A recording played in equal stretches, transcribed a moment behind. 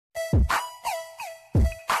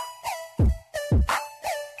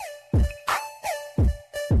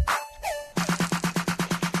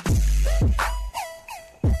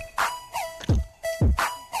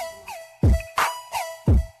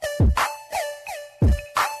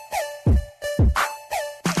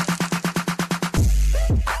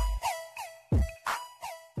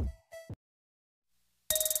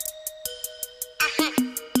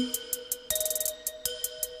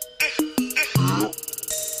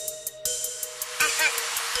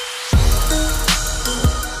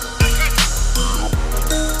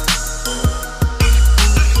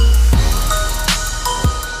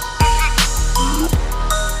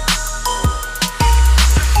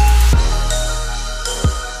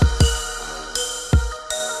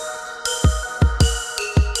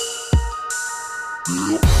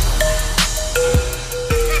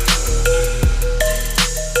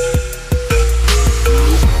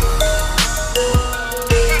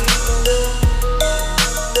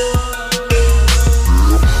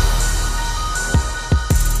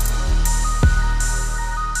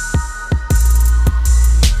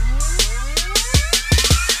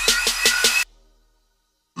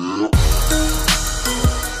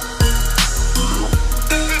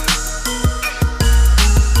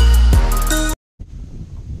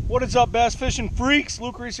What is up, bass fishing freaks?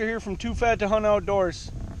 Luke Reeser here from Too Fat to Hunt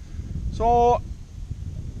Outdoors. So,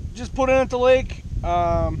 just put in at the lake.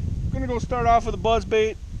 Gonna go start off with a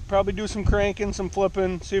buzzbait. Probably do some cranking, some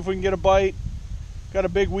flipping, see if we can get a bite. Got a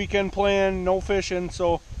big weekend plan, no fishing,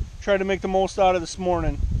 so try to make the most out of this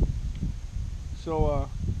morning. So,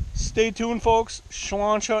 stay tuned, folks.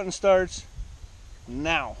 Schlaunch hunting starts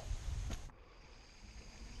now.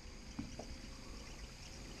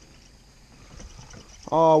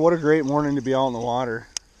 Oh, what a great morning to be out in the water.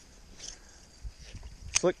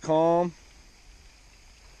 Slick calm.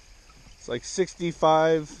 It's like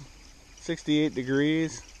 65, 68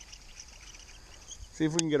 degrees. See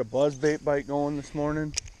if we can get a buzzbait bite going this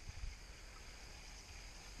morning.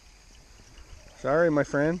 Sorry, my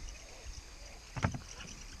friend.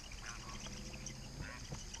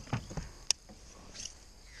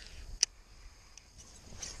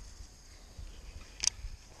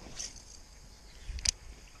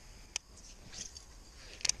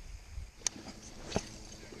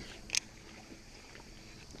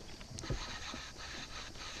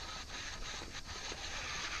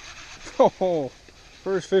 Oh,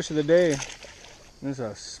 first fish of the day. There's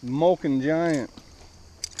a smoking giant.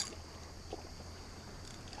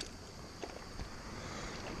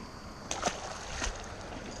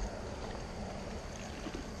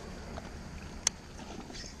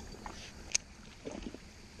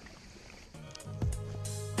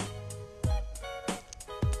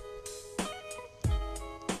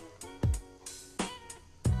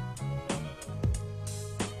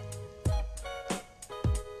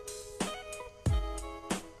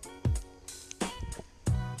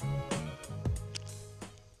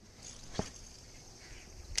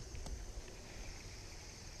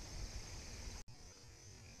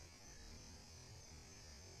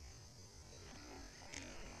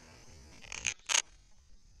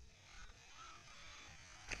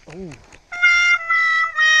 Ooh.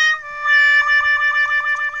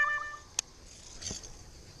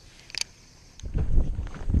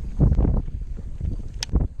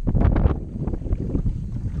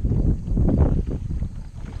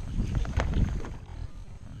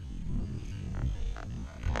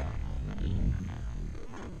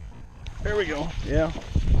 There we go. Yeah.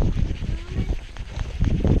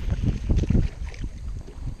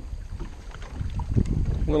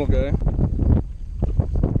 Little guy.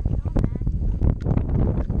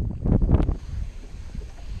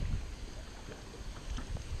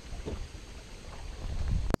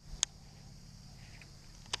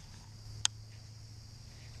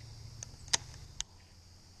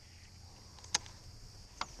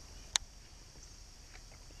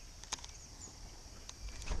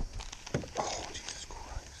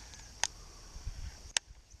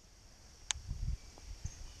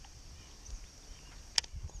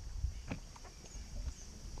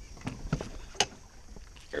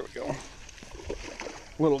 There we go.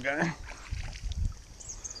 Little guy.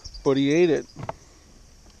 But he ate it.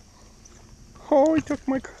 Oh, he took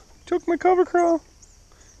my cover craw.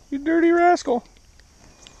 You dirty rascal.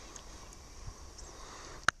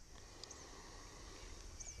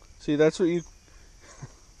 See, that's what you...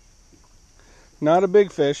 Not a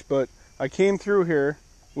big fish, but I came through here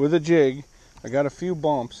with a jig. I got a few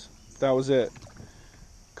bumps. That was it.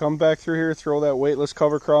 Come back through here, throw that weightless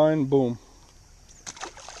cover craw in, boom.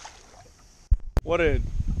 What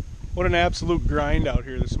an absolute grind out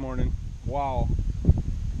here this morning. Wow.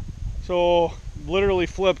 So literally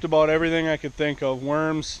flipped about everything I could think of.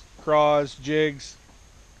 Worms, craws, jigs,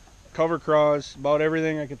 cover craws, about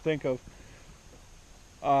everything I could think of.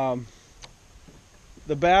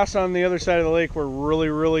 The bass on the other side of the lake were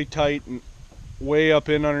really tight and way up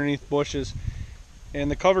in underneath bushes.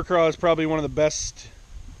 And the cover craw is probably one of the best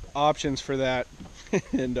options for that.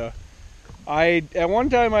 And at one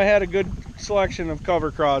time I had a good selection of cover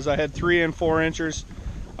craws. I had 3 and 4 inchers.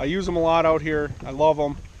 I use them a lot out here. I love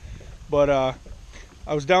them. But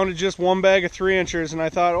I was down to just one bag of 3 inchers, and I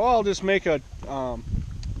thought, oh, I'll just make a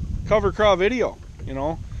cover craw video, you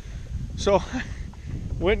know. So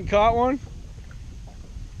went and caught one.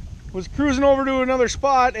 Was cruising over to another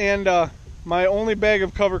spot, and my only bag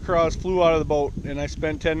of cover craws flew out of the boat, and I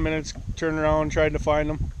spent 10 minutes turning around trying to find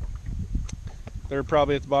them. They're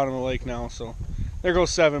probably at the bottom of the lake now, so there goes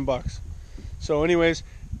 $7. So anyways,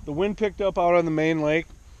 the wind picked up out on the main lake.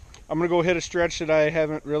 I'm gonna go hit a stretch that I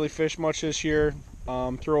haven't really fished much this year.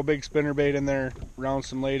 Throw a big spinnerbait in there, round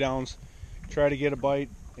some laydowns, try to get a bite,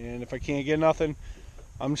 and if I can't get nothing,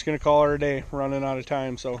 I'm just gonna call her a day, running out of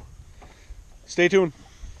time. So stay tuned.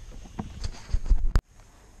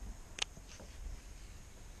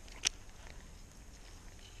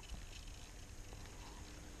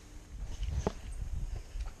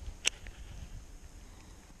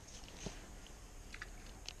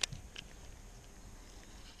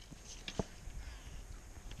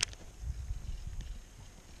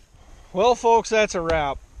 Well, folks, that's a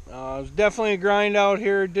wrap. It was definitely a grind out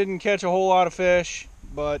here. Didn't catch a whole lot of fish,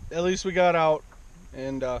 but at least we got out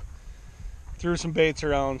and threw some baits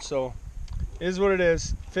around. So it is what it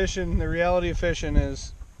is. Fishing, the reality of fishing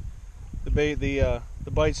is the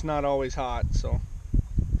bite's not always hot. So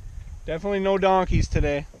definitely no donkeys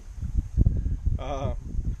today.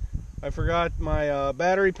 I forgot my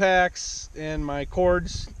battery packs and my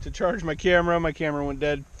cords to charge my camera. My camera went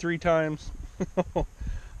dead 3 times.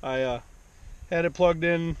 I had it plugged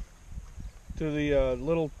in to the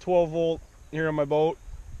little 12 volt here on my boat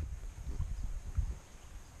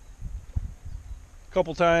a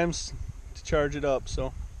couple times to charge it up.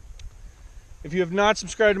 So if you have not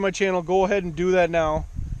subscribed to my channel, go ahead and do that now.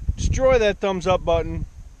 Destroy that thumbs up button.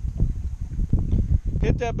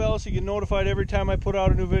 Hit that bell so you get notified every time I put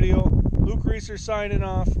out a new video. Luke Reeser signing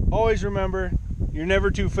off. Always remember, you're never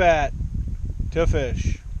too fat to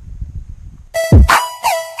fish.